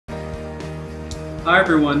Hi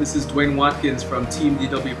everyone, this is Dwayne Watkins from Team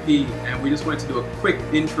DWP, and we just wanted to do a quick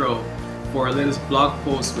intro for our latest blog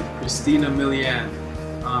post with Christina Milian.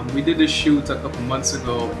 We did this shoot a couple months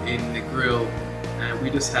ago in Negril, and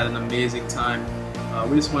we just had an amazing time.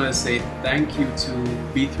 We just want to say thank you to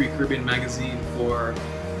B3 Caribbean Magazine for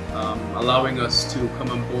allowing us to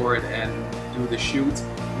come on board and do the shoot.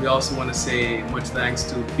 We also want to say much thanks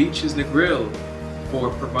to Beaches Negril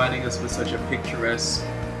for providing us with such a picturesque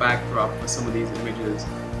backdrop for some of these images.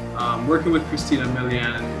 Working with Christina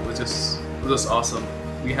Milian was just awesome.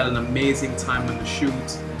 We had an amazing time on the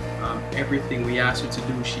shoot. Everything we asked her to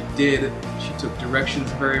do, she did. She took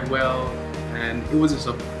directions very well, and it was just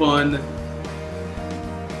a fun,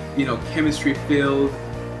 chemistry filled,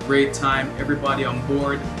 great time. Everybody on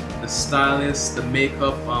board. The stylist, the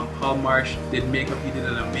makeup, Paul Marsh did makeup. He did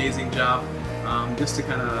an amazing job, just to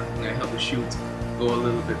kind of help the shoot go a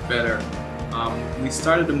little bit better. We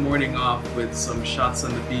started the morning off with some shots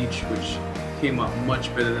on the beach, which came up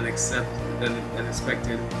much better than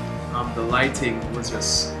expected. The lighting was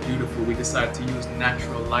just beautiful. We decided to use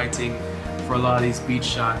natural lighting for a lot of these beach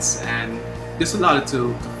shots, and this allowed it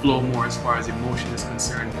to flow more as far as emotion is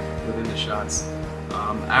concerned within the shots.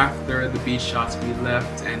 After the beach shots, we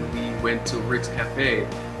left and we went to Rick's Cafe,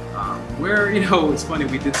 where, it's funny,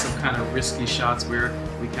 we did some kind of risky shots where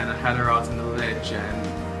we kind of had her out on the ledge, and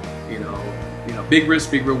big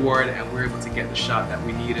risk, big reward, and we were able to get the shot that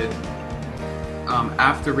we needed.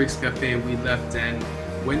 After Rick's Cafe, we left and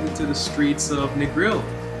went into the streets of Negril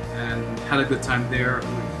and had a good time there.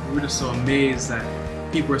 We were just so amazed that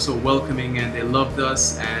people were so welcoming and they loved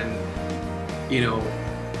us, and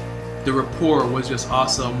the rapport was just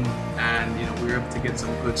awesome, and we were able to get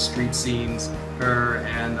some good street scenes. Her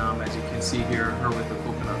and as you can see here, her with the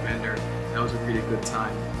coconut vendor. That was a really good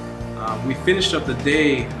time. We finished up the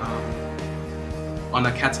day on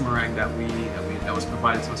a catamaran that was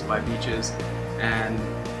provided to us by Beaches, and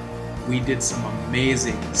we did some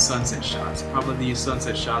amazing sunset shots. Probably these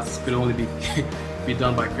sunset shots could only be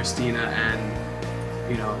done by Christina, and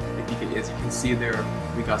as you can see there,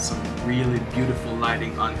 we got some really beautiful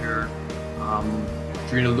lighting on her.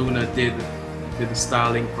 Trina Luna did the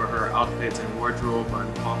styling for her outfits and wardrobe,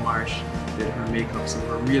 and Paul Marsh did her makeup. So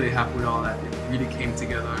we're really happy with all that. It really came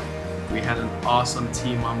together. We had an awesome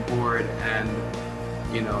team on board, and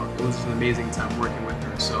it was an amazing time working with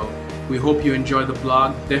her. So we hope you enjoyed the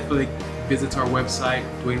blog. Definitely visit our website,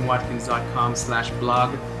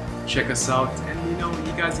 dwaynewatkins.com/blog. Check us out, and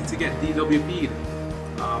you guys need to get DWP'd.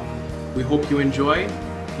 We hope you enjoy.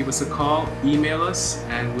 Give us a call, email us,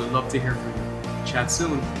 and we'd love to hear from you. Chat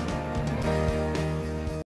soon.